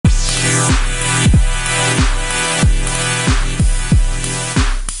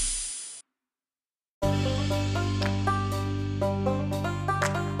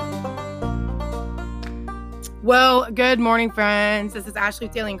Well, good morning, friends. This is Ashley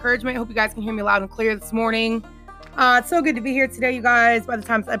with Daily Encouragement. Hope you guys can hear me loud and clear this morning. It's so good to be here today, you guys. By the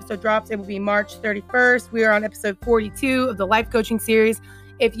time this episode drops, it will be March 31st. We are on episode 42 of the Life Coaching Series.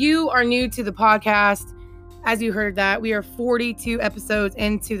 If you are new to the podcast, as you heard that, we are 42 episodes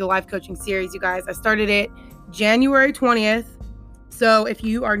into the Life Coaching Series, you guys. I started it January 20th. So if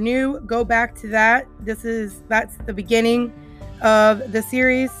you are new, go back to that. That's the beginning of the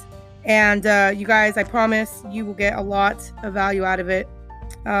series. And you guys, I promise you will get a lot of value out of it.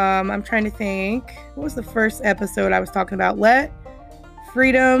 I'm trying to think. What was the first episode I was talking about? Let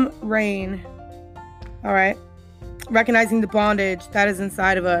freedom reign. All right. Recognizing the bondage that is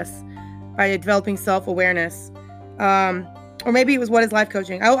inside of us by developing self-awareness. Or maybe it was What is Life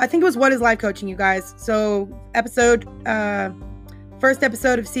Coaching? I think it was What is Life Coaching, you guys. So first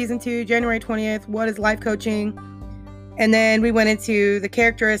episode of season 2, January 20th, What is Life Coaching? And then we went into the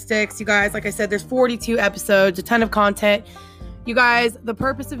characteristics. You guys, like I said, there's 42 episodes, a ton of content. You guys, the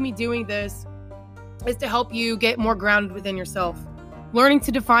purpose of me doing this is to help you get more grounded within yourself. Learning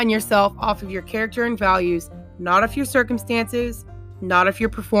to define yourself off of your character and values, not off your circumstances, not off your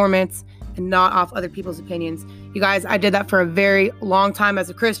performance, and not off other people's opinions. You guys, I did that for a very long time as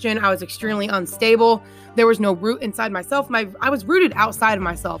a Christian. I was extremely unstable. There was no root inside myself. I was rooted outside of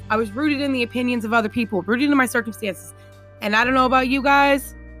myself. I was rooted in the opinions of other people, rooted in my circumstances. And I don't know about you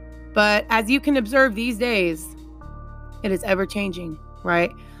guys, but as you can observe these days, it is ever changing,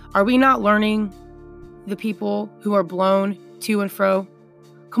 right? Are we not learning the people who are blown to and fro?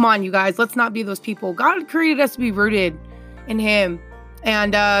 Come on, you guys, let's not be those people. God created us to be rooted in Him.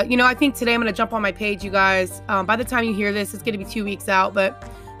 And, I think today I'm going to jump on my page, you guys. By the time you hear this, it's going to be 2 weeks out, but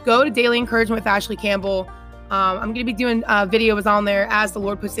go to Daily Encouragement with Ashley Campbell. I'm going to be doing videos on there as the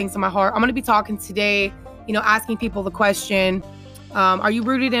Lord puts things in my heart. I'm going to be talking today, asking people the question, are you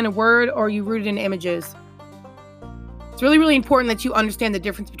rooted in a word or are you rooted in images? It's really, really important that you understand the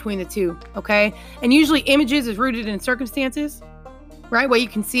difference between the two, okay? And usually images is rooted in circumstances, right? What you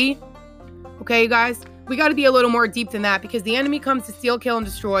can see, okay, you guys? We got to be a little more deep than that because the enemy comes to steal, kill, and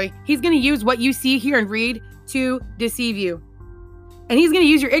destroy. He's going to use what you see, hear, and read to deceive you. And he's going to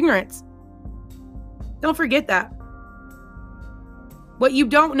use your ignorance. Don't forget that. What you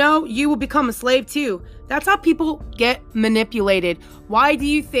don't know, you will become a slave to. That's how people get manipulated. Why do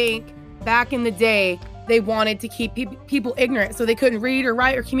you think back in the day they wanted to keep people ignorant so they couldn't read or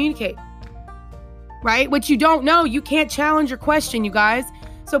write or communicate? Right? What you don't know, you can't challenge or question, you guys.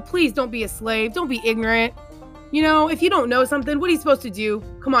 So please don't be a slave. Don't be ignorant. If you don't know something, what are you supposed to do?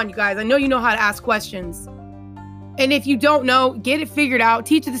 Come on, you guys. I know you know how to ask questions. And if you don't know, get it figured out.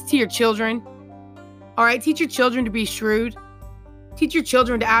 Teach this to your children. All right? Teach your children to be shrewd. Teach your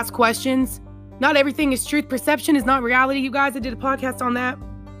children to ask questions. Not everything is truth. Perception is not reality, you guys. I did a podcast on that.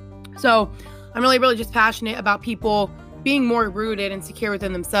 So I'm really, really just passionate about people being more rooted and secure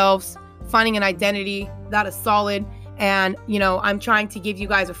within themselves, finding an identity that is solid. And, I'm trying to give you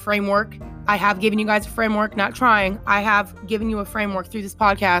guys a framework. I have given you guys a framework, not trying. I have given you a framework through this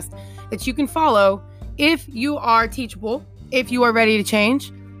podcast that you can follow if you are teachable, if you are ready to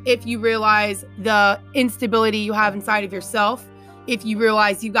change, if you realize the instability you have inside of yourself, if you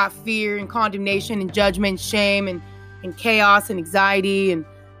realize you got fear and condemnation and judgment, shame and chaos and anxiety and,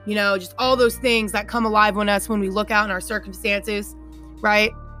 just all those things that come alive on us when we look out in our circumstances,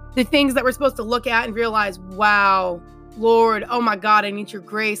 right? The things that we're supposed to look at and realize, wow, Lord, oh my God, I need your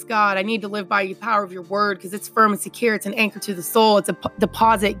grace, God. I need to live by the power of your word because it's firm and secure. It's an anchor to the soul. It's a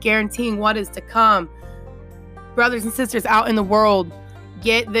deposit guaranteeing what is to come. Brothers and sisters out in the world,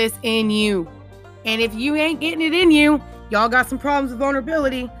 get this in you. And if you ain't getting it in you, y'all got some problems with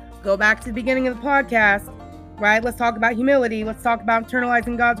vulnerability. Go back to the beginning of the podcast, right? Let's talk about humility. Let's talk about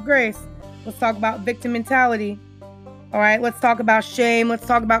internalizing God's grace. Let's talk about victim mentality. All right, let's talk about shame. Let's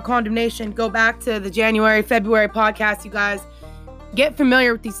talk about condemnation. Go back to the January, February podcast, you guys. Get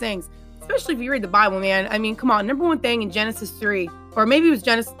familiar with these things, especially if you read the Bible, man. I mean, come on. Number one thing in Genesis 3, or maybe it's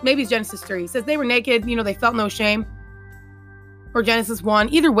Genesis 3. It says they were naked, they felt no shame. Or Genesis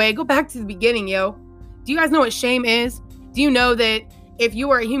 1. Either way, go back to the beginning, yo. Do you guys know what shame is? Do you know that if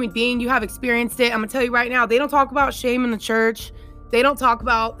you are a human being, you have experienced it? I'm going to tell you right now, they don't talk about shame in the church. They don't talk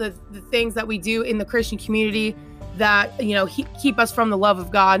about the things that we do in the Christian community that, keep us from the love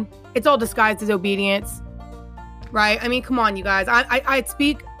of God. It's all disguised as obedience, right? I mean, come on, you guys.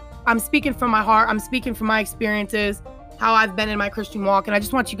 I'm speaking from my heart. I'm speaking from my experiences, how I've been in my Christian walk, and I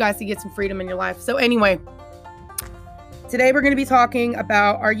just want you guys to get some freedom in your life. So anyway, today we're going to be talking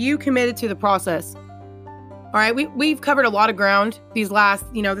about, are you committed to the process? All right, we've covered a lot of ground these last,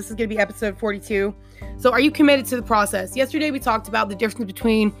 this is going to be episode 42. So are you committed to the process? Yesterday, we talked about the difference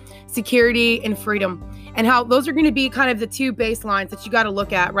between security and freedom and how those are going to be kind of the two baselines that you got to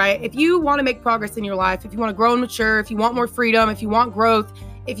look at, right? If you want to make progress in your life, if you want to grow and mature, if you want more freedom, if you want growth,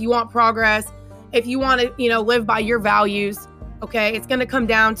 if you want progress, if you want to, live by your values, okay, it's going to come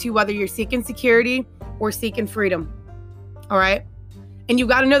down to whether you're seeking security or seeking freedom. All right. And you've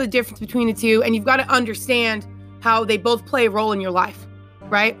got to know the difference between the two, and you've got to understand how they both play a role in your life,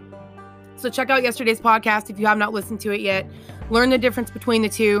 right? So check out yesterday's podcast if you have not listened to it yet. Learn the difference between the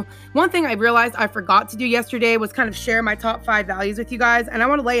two. One thing I realized I forgot to do yesterday was kind of share my top 5 values with you guys, and I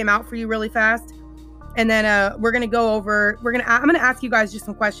want to lay them out for you really fast. And then we're going to go over, I'm going to ask you guys just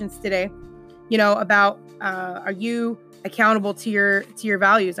some questions today, about are you accountable to your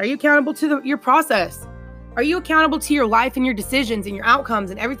values? Are you accountable to your process? Are you accountable to your life and your decisions and your outcomes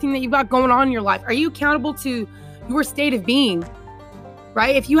and everything that you've got going on in your life? Are you accountable to your state of being,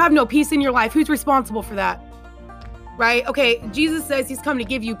 right? If you have no peace in your life, who's responsible for that, right? Okay, Jesus says he's come to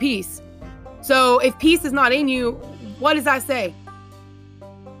give you peace. So if peace is not in you, what does that say?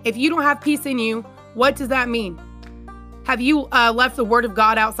 If you don't have peace in you, what does that mean? Have you left the word of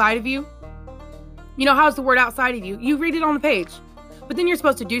God outside of you? How's the word outside of you? You read it on the page, but then you're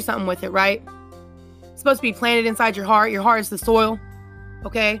supposed to do something with it, right? It's supposed to be planted inside your heart. Your heart is the soil,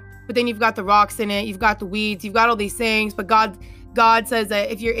 okay? But then you've got the rocks in it. You've got the weeds. You've got all these things. But God says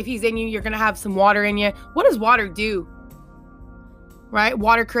that if he's in you, you're going to have some water in you. What does water do? Right?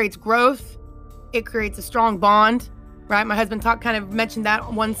 Water creates growth. It creates a strong bond, right? My husband kind of mentioned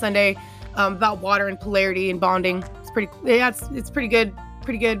that one Sunday about water and polarity and bonding. It's pretty good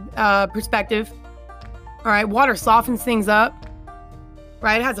perspective. All right. Water softens things up,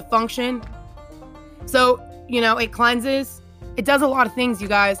 right? It has a function. So, it cleanses. It does a lot of things, you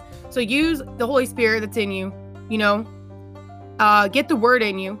guys. So use the Holy Spirit that's in you, get the word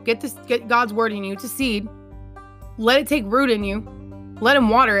in you, get God's word in you to seed. Let it take root in you. Let him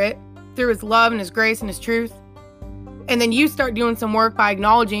water it through his love and his grace and his truth. And then you start doing some work by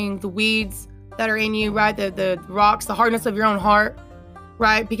acknowledging the weeds that are in you, right? The rocks, the hardness of your own heart,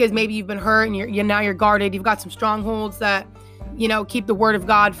 right? Because maybe you've been hurt and now you're guarded. You've got some strongholds that, keep the word of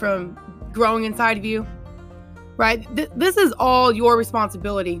God from growing inside of you, right? This is all your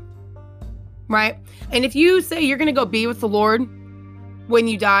responsibility, right? And if you say you're going to go be with the Lord when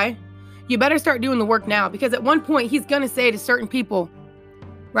you die, you better start doing the work now, because at one point he's going to say to certain people,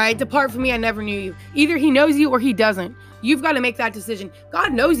 right? Depart from me, I never knew you. Either he knows you or he doesn't. You've got to make that decision.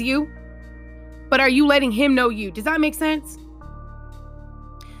 God knows you, but are you letting him know you? Does that make sense?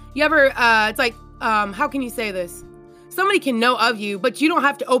 You ever, it's like, how can you say this? Somebody can know of you, but you don't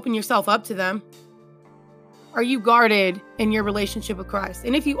have to open yourself up to them. Are you guarded in your relationship with Christ?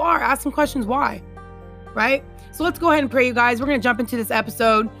 And if you are, ask some questions why, right? So let's go ahead and pray, you guys. We're going to jump into this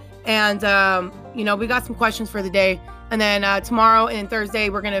episode, and, we got some questions for the day. And then tomorrow and Thursday,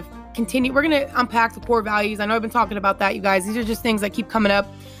 we're going to continue. We're going to unpack the core values. I know I've been talking about that, you guys. These are just things that keep coming up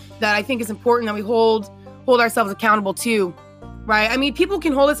that I think is important that we hold ourselves accountable to. Right? I mean, people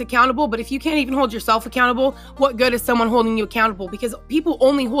can hold us accountable, but if you can't even hold yourself accountable, what good is someone holding you accountable? Because people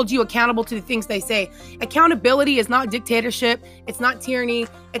only hold you accountable to the things they say. Accountability is not dictatorship. It's not tyranny.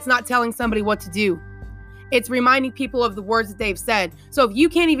 It's not telling somebody what to do. It's reminding people of the words that they've said. So if you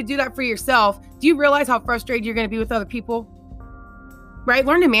can't even do that for yourself, do you realize how frustrated you're going to be with other people? Right?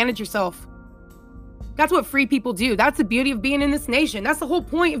 Learn to manage yourself. That's what free people do. That's the beauty of being in this nation. That's the whole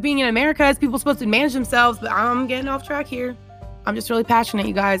point of being in America, is people supposed to manage themselves, but I'm getting off track here. I'm just really passionate,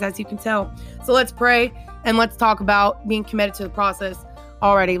 you guys, as you can tell. So let's pray and let's talk about being committed to the process.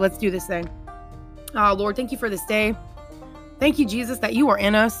 Alrighty, let's do this thing. Lord, thank you for this day. Thank you, Jesus, that you are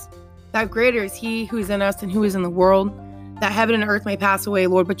in us, that greater is he who is in us and who is in the world, that heaven and earth may pass away,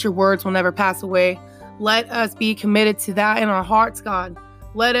 Lord, but your words will never pass away. Let us be committed to that in our hearts, God.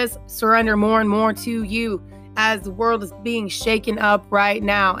 Let us surrender more and more to you as the world is being shaken up right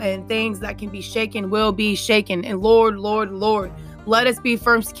now, and things that can be shaken will be shaken. And Lord, let us be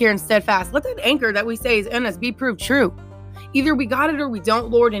firm, secure, and steadfast. Let that anchor that we say is in us be proved true. Either we got it or we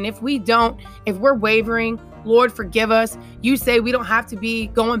don't, Lord. And if we don't, if we're wavering, Lord, forgive us. You say we don't have to be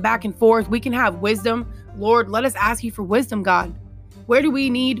going back and forth. We can have wisdom. Lord, let us ask you for wisdom, God. Where do we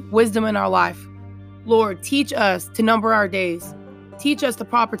need wisdom in our life? Lord, teach us to number our days. Teach us the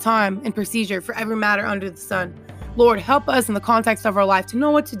proper time and procedure for every matter under the sun. Lord, help us in the context of our life to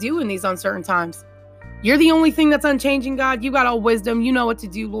know what to do in these uncertain times. You're the only thing that's unchanging, God. You got all wisdom. You know what to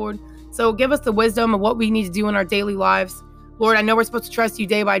do, Lord. So give us the wisdom of what we need to do in our daily lives. Lord, I know we're supposed to trust you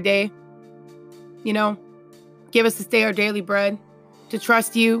day by day. Give us this day our daily bread, to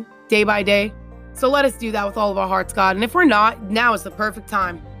trust you day by day. So let us do that with all of our hearts, God. And if we're not, now is the perfect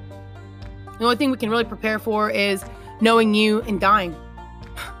time. The only thing we can really prepare for is knowing you and dying.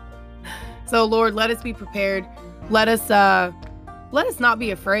 So Lord, let us be prepared. Let us not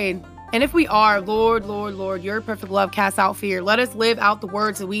be afraid. And if we are, Lord, your perfect love casts out fear. Let us live out the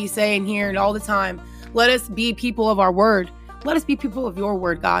words that we say and hear and all the time. Let us be people of our word. Let us be people of your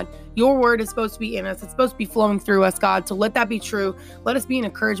word, God. Your word is supposed to be in us. It's supposed to be flowing through us, God. So let that be true. Let us be an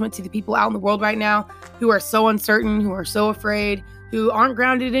encouragement to the people out in the world right now who are so uncertain, who are so afraid, who aren't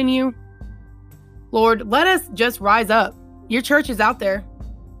grounded in you. Lord, let us just rise up. Your church is out there.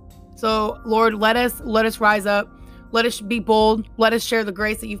 So Lord, let us rise up. Let us be bold. Let us share the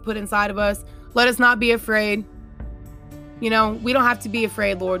grace that you've put inside of us. Let us not be afraid. We don't have to be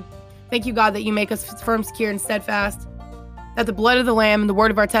afraid, Lord. Thank you, God, that you make us firm, secure, and steadfast. That the blood of the Lamb and the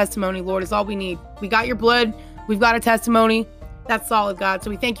word of our testimony, Lord, is all we need. We got your blood. We've got a testimony. That's solid, God. So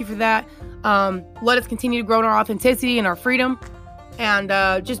we thank you for that. Let us continue to grow in our authenticity and our freedom. And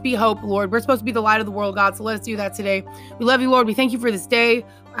just be hope, Lord. We're supposed to be the light of the world, God. So let us do that today. We love you, Lord. We thank you for this day.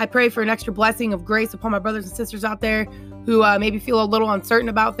 I pray for an extra blessing of grace upon my brothers and sisters out there who maybe feel a little uncertain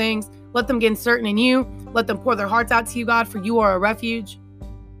about things. Let them get certain in you. Let them pour their hearts out to you, God, for you are a refuge.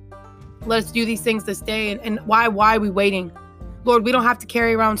 Let us do these things this day. And why are we waiting? Lord, we don't have to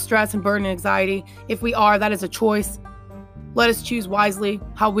carry around stress and burden and anxiety. If we are, that is a choice. Let us choose wisely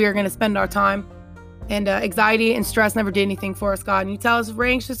how we are going to spend our time. And anxiety and stress never did anything for us, God. And you tell us if we're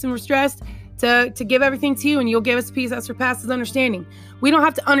anxious and we're stressed to give everything to you, and you'll give us peace that surpasses understanding. We don't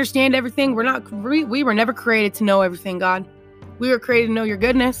have to understand everything. We were never created to know everything, God. We were created to know your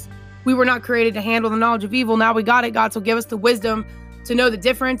goodness. We were not created to handle the knowledge of evil. Now we got it, God. So give us the wisdom to know the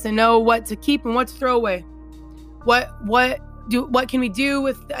difference and know what to keep and what to throw away. What can we do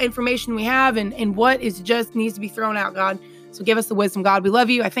with the information we have, and what is just needs to be thrown out, God. So give us the wisdom, God. We love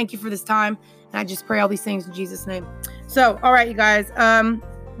you. I thank you for this time. And I just pray all these things in Jesus' name. So, all right, you guys.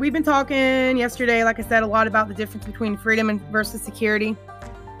 We've been talking yesterday, like I said, a lot about the difference between freedom versus security.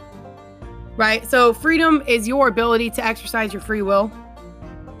 Right? So freedom is your ability to exercise your free will.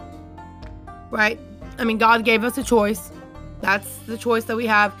 Right? I mean, God gave us a choice. That's the choice that we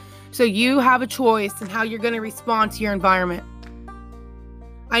have. So you have a choice in how you're going to respond to your environment.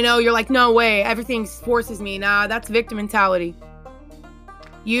 I know you're like, no way, everything forces me. Nah, that's victim mentality.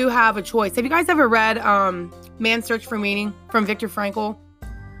 You have a choice. Have you guys ever read Man's Search for Meaning from Viktor Frankl?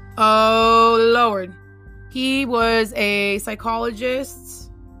 Oh, Lord. He was a psychiatrist.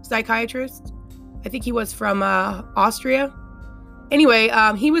 I think he was from Austria. Anyway,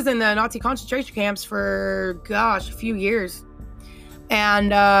 he was in the Nazi concentration camps for, a few years.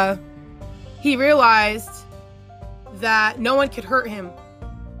 And he realized that no one could hurt him,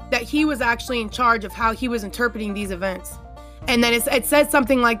 that he was actually in charge of how he was interpreting these events. And then it said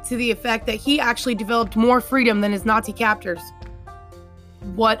something like to the effect that he actually developed more freedom than his Nazi captors.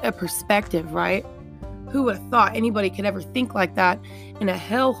 What a perspective, right? Who would have thought anybody could ever think like that in a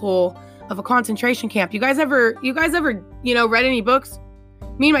hellhole of a concentration camp? You guys ever, read any books?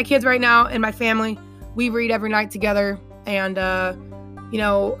 Me and my kids right now and my family, we read every night together. And,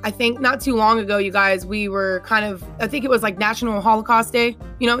 I think not too long ago, you guys, we were I think it was like National Holocaust Day,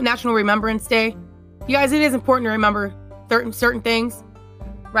 National Remembrance Day. You guys, it is important to remember certain things,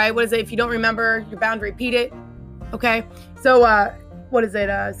 right? What is it? If you don't remember, you're bound to repeat it. Okay. So, what is it?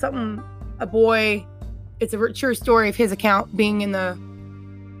 A boy, it's a true story of his account being in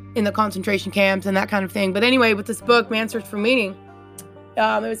the concentration camps and that kind of thing. But anyway, with this book, Man's Search for Meaning,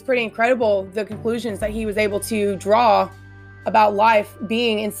 it was pretty incredible, the conclusions that he was able to draw about life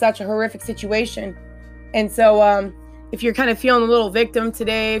being in such a horrific situation. And so, if you're kind of feeling a little victim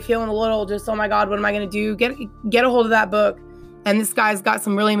today, feeling a little just, oh my God, what am I going to do? Get a hold of that book. And this guy's got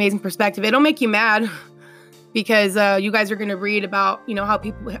some really amazing perspective. It'll make you mad because you guys are going to read about, how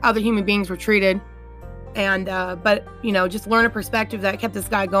other human beings were treated. And, but just learn a perspective that kept this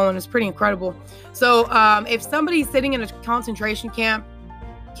guy going. It's pretty incredible. So if somebody's sitting in a concentration camp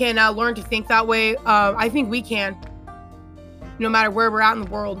can learn to think that way, I think we can, no matter where we're at in the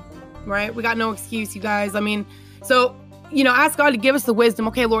world, right? We got no excuse, you guys. I mean, so, ask God to give us the wisdom.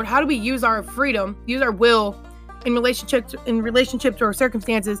 Okay, Lord, how do we use our freedom, use our will in relationship to our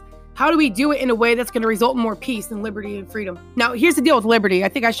circumstances? How do we do it in a way that's going to result in more peace and liberty and freedom? Now, here's the deal with liberty. I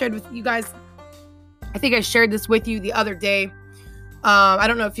think I shared this with you the other day. I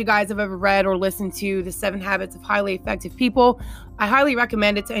don't know if you guys have ever read or listened to The 7 Habits of Highly Effective People. I highly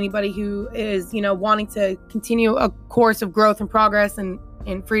recommend it to anybody who is, wanting to continue a course of growth and progress and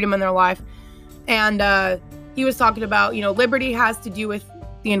freedom in their life. And he was talking about, liberty has to do with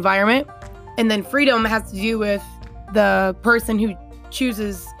the environment, and then freedom has to do with the person who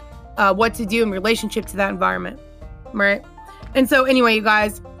chooses what to do in relationship to that environment, right? And so anyway, you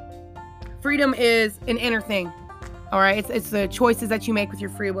guys, freedom is an inner thing. All right. It's the choices that you make with your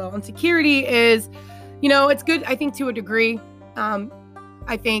free will. And security is, it's good, I think, to a degree.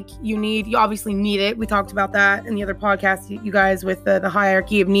 I think you obviously need it. We talked about that in the other podcast, you guys, with the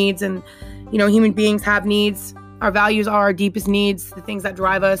hierarchy of needs. And, human beings have needs. Our values are our deepest needs, the things that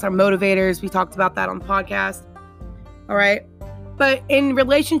drive us, our motivators. We talked about that on the podcast. All right. But in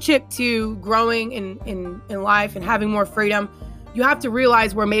relationship to growing in life and having more freedom, you have to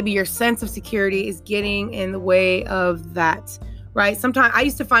realize where maybe your sense of security is getting in the way of that, right? Sometimes I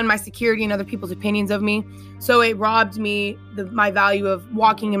used to find my security in other people's opinions of me. So it robbed me my value of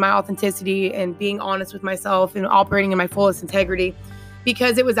walking in my authenticity and being honest with myself and operating in my fullest integrity,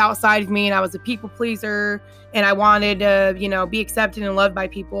 because it was outside of me and I was a people pleaser and I wanted to, be accepted and loved by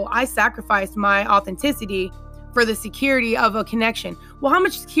people. I sacrificed my authenticity for the security of a connection. Well, how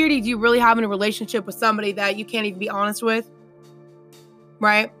much security do you really have in a relationship with somebody that you can't even be honest with?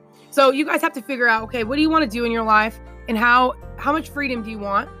 Right? So you guys have to figure out, okay, what do you want to do in your life and how much freedom do you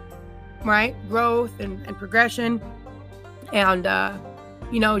want, right? Growth and progression and,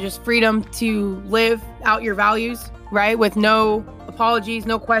 just freedom to live out your values, right? With no apologies,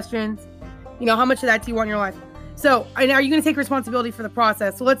 no questions. How much of that do you want in your life? So, and are you going to take responsibility for the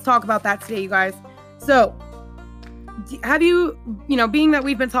process? So let's talk about that today, you guys. So have you, being that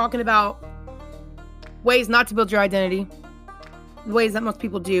we've been talking about ways not to build your identity, ways that most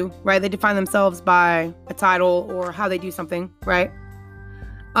people do, right? They define themselves by a title or how they do something, right?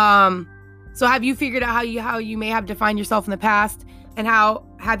 So have you figured out how you may have defined yourself in the past, and how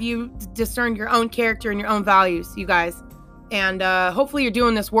have you discerned your own character and your own values, you guys? And hopefully you're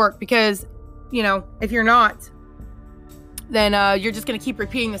doing this work, because, if you're not, then you're just going to keep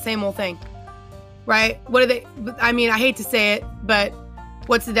repeating the same old thing, right? I hate to say it, but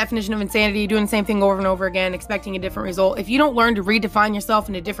what's the definition of insanity? Doing the same thing over and over again, expecting a different result. If you don't learn to redefine yourself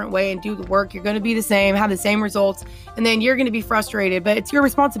in a different way and do the work, you're going to be the same, have the same results, and then you're going to be frustrated. But it's your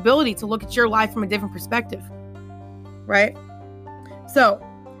responsibility to look at your life from a different perspective, right? So,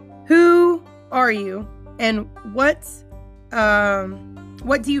 who are you, and what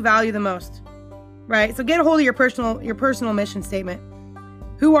do you value the most, right? So get a hold of your personal mission statement.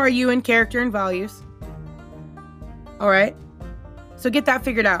 Who are you in character and values? All right. So get that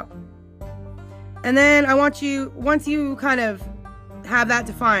figured out. And then I want you, once you kind of have that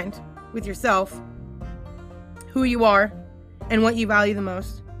defined with yourself, who you are and what you value the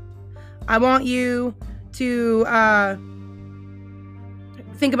most, I want you to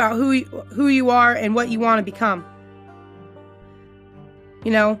think about who you are and what you want to become.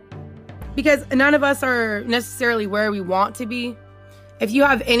 Because none of us are necessarily where we want to be. If you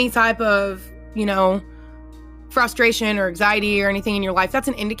have any type of, frustration or anxiety or anything in your life, that's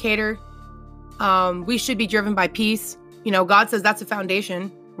an indicator. We should be driven by peace. God says that's a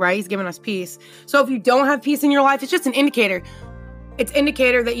foundation, right? He's given us peace. So if you don't have peace in your life, it's just an indicator. It's an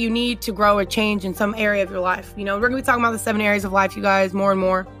indicator that you need to grow or change in some area of your life. We're going to be talking about the 7 areas of life, you guys, more and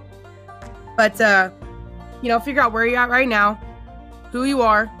more. But, figure out where you're at right now, who you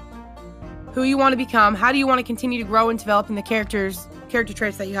are, who you want to become, how do you want to continue to grow and develop in the character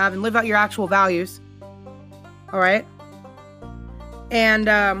traits that you have, and live out your actual values. All right. And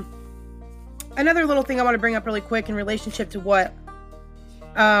another little thing I want to bring up really quick in relationship to what,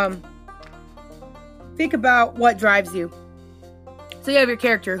 think about what drives you. So you have your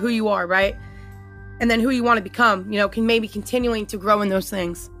character, who you are, right? And then who you want to become, can maybe continuing to grow in those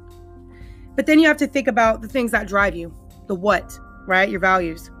things. But then you have to think about the things that drive you, the what, right? Your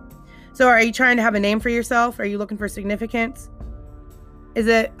values. So are you trying to have a name for yourself? Are you looking for significance? Is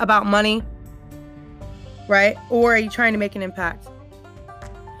it about money? Right? Or are you trying to make an impact?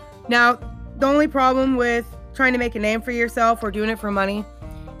 Now, the only problem with trying to make a name for yourself or doing it for money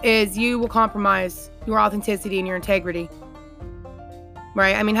is you will compromise your authenticity and your integrity.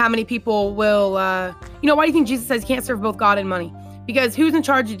 Right? How many people will, why do you think Jesus says you can't serve both God and money? Because who's in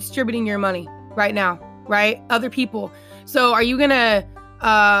charge of distributing your money right now? Right? Other people. So are you going to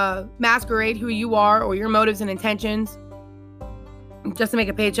masquerade who you are or your motives and intentions just to make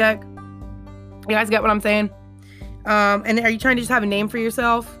a paycheck? You guys get what I'm saying? And are you trying to just have a name for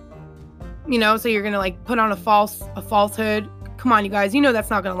yourself? So you're going to put on a falsehood. Come on, you guys, that's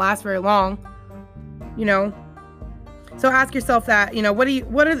not going to last very long. So ask yourself that,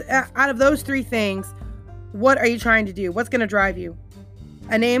 out of those 3 things, what are you trying to do? What's going to drive you?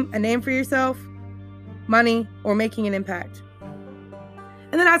 A name for yourself, money, or making an impact?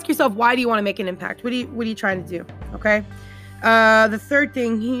 And then ask yourself, why do you want to make an impact? What are you trying to do? Okay. The third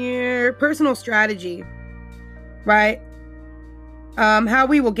thing here, personal strategy, right? How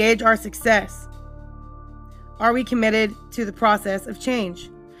we will gauge our success. Are we committed to the process of change?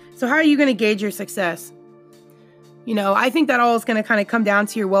 So how are you going to gauge your success? You know, I think that all is going to kind of come down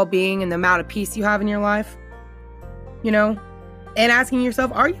to your well-being and the amount of peace you have in your life, you know, and asking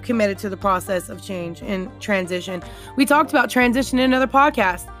yourself, are you committed to the process of change and transition? We talked about transition in another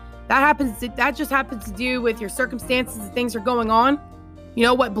podcast. That just happens to do with your circumstances and things are going on, you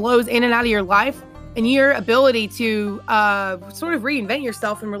know, what blows in and out of your life and your ability to sort of reinvent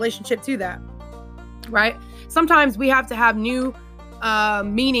yourself in relationship to that, right? Sometimes we have to have new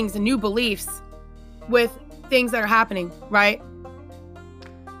meanings and new beliefs with things that are happening, right?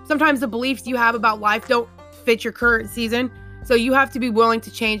 Sometimes the beliefs you have about life don't fit your current season, so you have to be willing to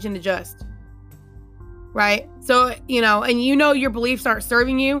change and adjust, right? So, you know, and you know your beliefs aren't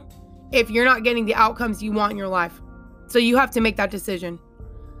serving you if you're not getting the outcomes you want in your life. So you have to make that decision,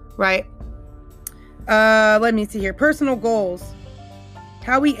 right? Let me see here. Personal goals.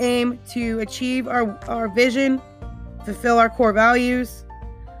 How we aim to achieve our vision, fulfill our core values,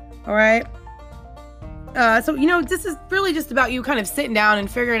 all right? So, you know, this is really just about you kind of sitting down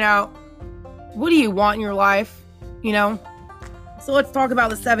and figuring out what do you want in your life, you know? So let's talk about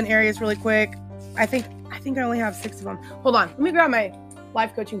the 7 areas really quick. I think I only have 6 of them. Hold on. Let me grab my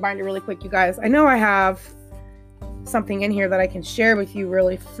life coaching binder really quick, you guys. I know I have something in here that I can share with you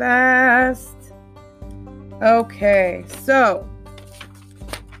really fast. Okay, so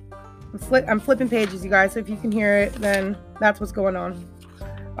I'm flipping pages, you guys. So if you can hear it, then that's what's going on.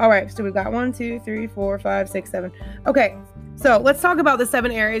 All right, so we've got 1, 2, 3, 4, 5, 6, 7. Okay, so let's talk about the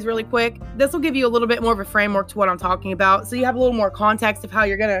 7 areas really quick. This will give you a little bit more of a framework to what I'm talking about. So you have a little more context of how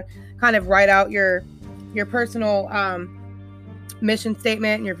you're going to kind of write out your personal mission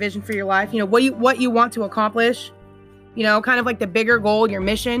statement and your vision for your life. You know, what you want to accomplish, you know, kind of like the bigger goal, your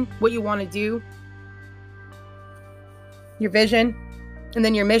mission, what you want to do, your vision. And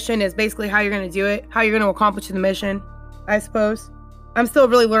then your mission is basically how you're going to do it, how you're going to accomplish the mission, I suppose. I'm still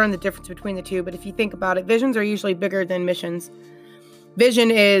really learning the difference between the two, but if you think about it, visions are usually bigger than missions. Vision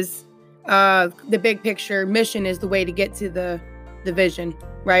is the big picture. Mission is the way to get to the vision,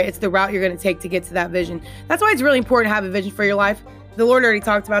 right? It's the route you're going to take to get to that vision. That's why it's really important to have a vision for your life. The Lord already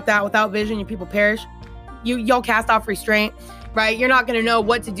talked about that. Without vision, your people perish. You'll cast off restraint, right? You're not going to know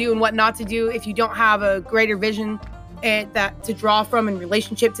what to do and what not to do if you don't have a greater vision and that to draw from in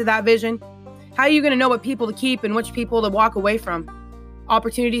relationship to that vision. How are you going to know what people to keep and which people to walk away from?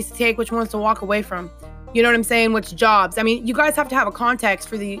 Opportunities to take, which ones to walk away from? You know what I'm saying? Which jobs? I mean, you guys have to have a context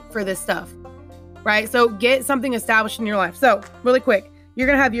for this stuff, right? So get something established in your life. So really quick, you're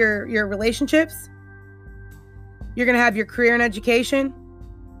going to have your relationships. You're going to have your career and education,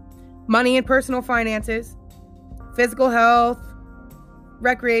 money and personal finances, physical health,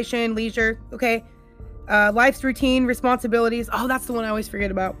 recreation, leisure. Okay. Life's routine, responsibilities. Oh, that's the one I always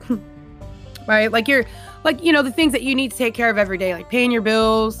forget about. Right? The things that you need to take care of every day, like paying your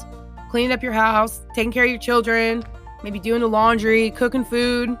bills, cleaning up your house, taking care of your children, maybe doing the laundry, cooking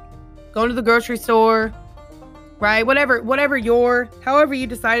food, going to the grocery store, right? However you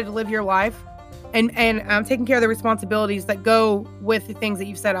decided to live your life and taking care of the responsibilities that go with the things that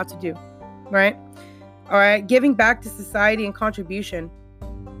you've set out to do, right? All right. Giving back to society and contribution.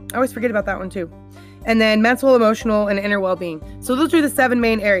 I always forget about that one too. And then mental, emotional, and inner well-being. So those are the 7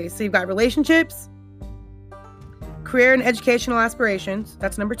 main areas. So you've got relationships, career and educational aspirations.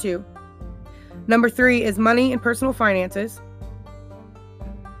 That's number 2. Number 3 is money and personal finances.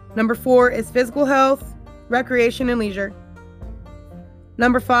 Number 4 is physical health, recreation, and leisure.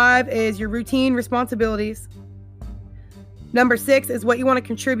 Number 5 is your routine responsibilities. Number 6 is what you want to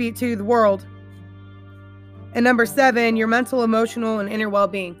contribute to the world. And number 7, your mental, emotional, and inner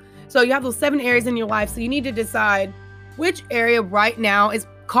well-being. So you have those 7 areas in your life. So you need to decide which area right now is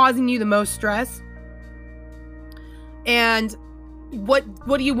causing you the most stress. And what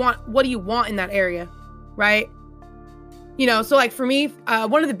do you want? What do you want in that area? Right? You know, so like for me,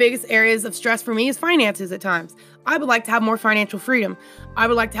 one of the biggest areas of stress for me is finances at times. I would like to have more financial freedom. I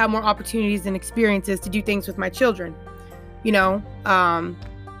would like to have more opportunities and experiences to do things with my children. You know,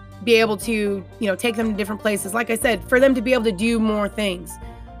 be able to, you know, take them to different places. Like I said, for them to be able to do more things.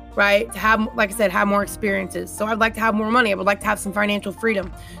 Right? To have, like I said, have more experiences. So I'd like to have more money. I would like to have some financial freedom.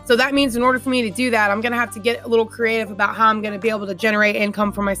 So that means in order for me to do that, I'm going to have to get a little creative about how I'm going to be able to generate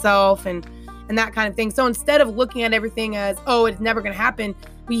income for myself and that kind of thing. So instead of looking at everything as, oh, it's never going to happen,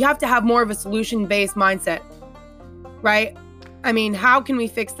 we have to have more of a solution-based mindset, right? I mean, how can we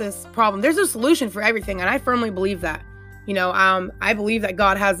fix this problem? There's a solution for everything. And I firmly believe that, you know, I believe that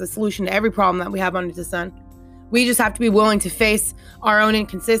God has a solution to every problem that we have under the sun. We just have to be willing to face our own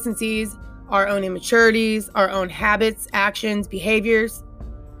inconsistencies, our own immaturities, our own habits, actions, behaviors,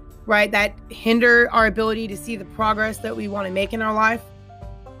 right? That hinder our ability to see the progress that we want to make in our life.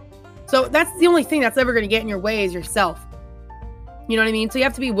 So that's the only thing that's ever going to get in your way is yourself. You know what I mean? So you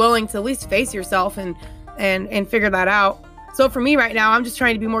have to be willing to at least face yourself and figure that out. So for me right now, I'm just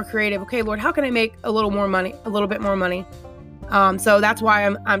trying to be more creative. Okay, Lord, how can I make a little bit more money? So that's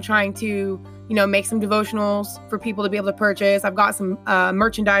why I'm trying to, make some devotionals for people to be able to purchase. I've got some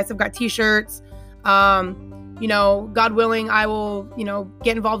merchandise. I've got t-shirts. God willing, I will,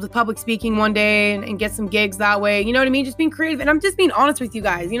 get involved with public speaking one day and get some gigs that way. You know what I mean? Just being creative. And I'm just being honest with you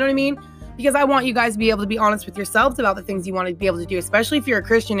guys. You know what I mean? Because I want you guys to be able to be honest with yourselves about the things you want to be able to do, especially if you're a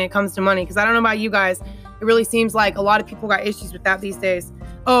Christian and it comes to money. Because I don't know about you guys. It really seems like a lot of people got issues with that these days.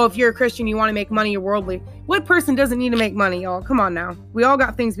 Oh, if you're a Christian, you want to make money, you're worldly. What person doesn't need to make money, y'all? Come on now. We all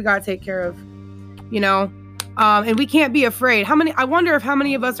got things we got to take care of, and we can't be afraid. I wonder if how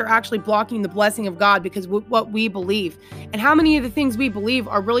many of us are actually blocking the blessing of God because what we believe, and how many of the things we believe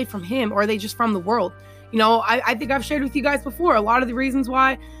are really from Him, or are they just from the world? I think I've shared with you guys before, a lot of the reasons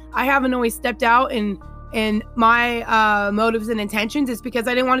why I haven't always stepped out in my motives and intentions is because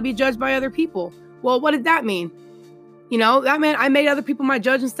I didn't want to be judged by other people. Well, what did that mean? That meant I made other people my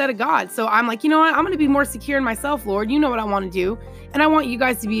judge instead of God. So I'm like, you know what? I'm going to be more secure in myself, Lord. You know what I want to do. And I want you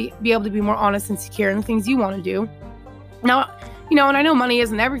guys to be able to be more honest and secure in the things you want to do. Now, and I know money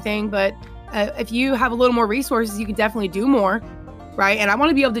isn't everything, but if you have a little more resources, you can definitely do more, right? And I want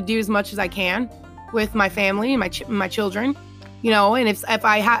to be able to do as much as I can with my family and my children, and if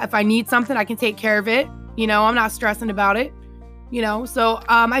I need something, I can take care of it. I'm not stressing about it, so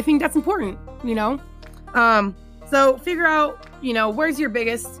I think that's important, so figure out, where's your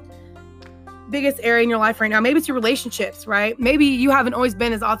biggest area in your life right now. Maybe it's your relationships, right? Maybe you haven't always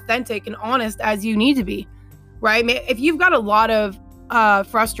been as authentic and honest as you need to be, right? If you've got a lot of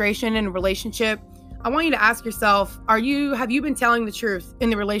frustration in a relationship, I want you to ask yourself, have you been telling the truth in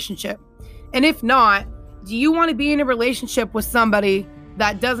the relationship? And if not, do you want to be in a relationship with somebody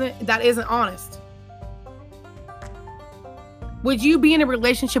that isn't honest? Would you be in a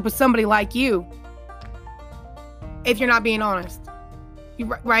relationship with somebody like you if you're not being honest?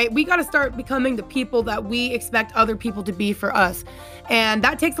 Right? We got to start becoming the people that we expect other people to be for us. And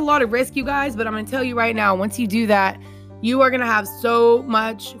that takes a lot of risk, you guys, but I'm going to tell you right now, once you do that, you are going to have so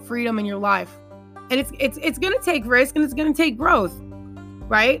much freedom in your life. And it's going to take risk and it's going to take growth,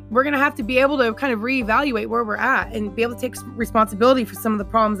 right? We're going to have to be able to kind of reevaluate where we're at and be able to take responsibility for some of the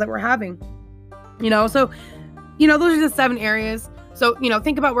problems that we're having, so, those are the 7 areas. So,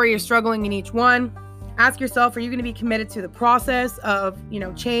 think about where you're struggling in each one. Ask yourself, are you going to be committed to the process of,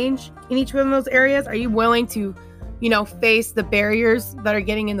 change in each one of those areas? Are you willing to, face the barriers that are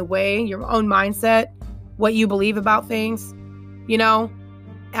getting in the way, your own mindset, what you believe about things,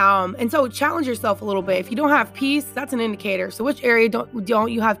 and so challenge yourself a little bit. If you don't have peace, that's an indicator. So which area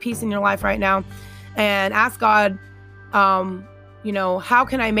don't you have peace in your life right now? And ask God, how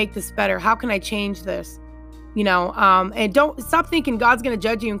can I make this better? How can I change this? And don't stop thinking God's going to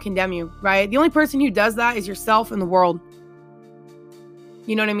judge you and condemn you, right? The only person who does that is yourself and the world.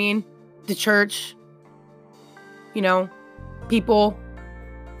 You know what I mean? The church, people.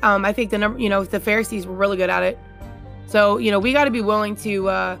 I think the Pharisees were really good at it. So, we got to be willing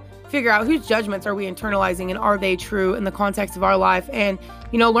to figure out whose judgments are we internalizing and are they true in the context of our life? And,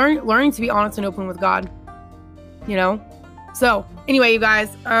 learning to be honest and open with God, So anyway, you guys,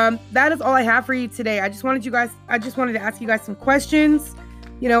 that is all I have for you today. I just wanted to ask you guys some questions.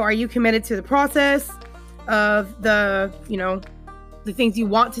 Are you committed to the process of the things you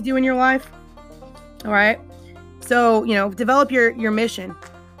want to do in your life? All right. So, develop your mission.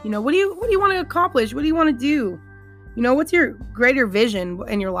 What do you want to accomplish? What do you want to do? What's your greater vision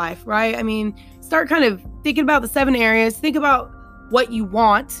in your life, right? I mean, start kind of thinking about the 7 areas. Think about what you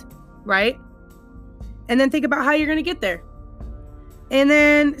want, right? And then think about how you're going to get there. And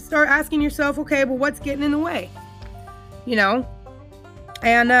then start asking yourself, okay, well, what's getting in the way?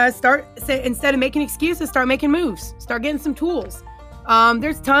 And instead of making excuses, start making moves. Start getting some tools.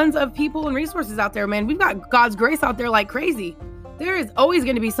 There's tons of people and resources out there, man. We've got God's grace out there like crazy. There is always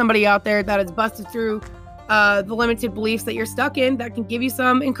going to be somebody out there that has busted through the limited beliefs that you're stuck in that can give you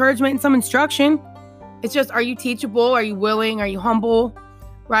some encouragement and some instruction. It's just, are you teachable? Are you willing? Are you humble?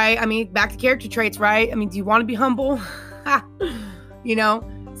 Right? I mean, back to character traits, right? I mean, do you want to be humble?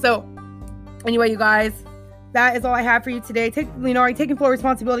 So anyway, you guys, that is all I have for you today. Are you taking full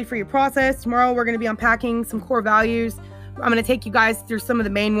responsibility for your process? Tomorrow, we're going to be unpacking some core values. I'm going to take you guys through some of the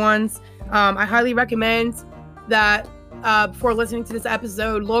main ones. I highly recommend that before listening to this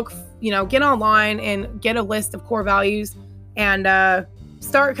episode, get online and get a list of core values and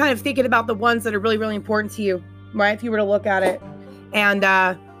start kind of thinking about the ones that are really, really important to you, right? If you were to look at it. And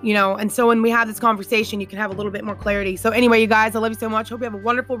you know, and so when we have this conversation, you can have a little bit more clarity. So anyway, you guys, I love you so much. Hope you have a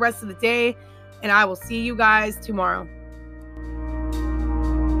wonderful rest of the day, and I will see you guys tomorrow.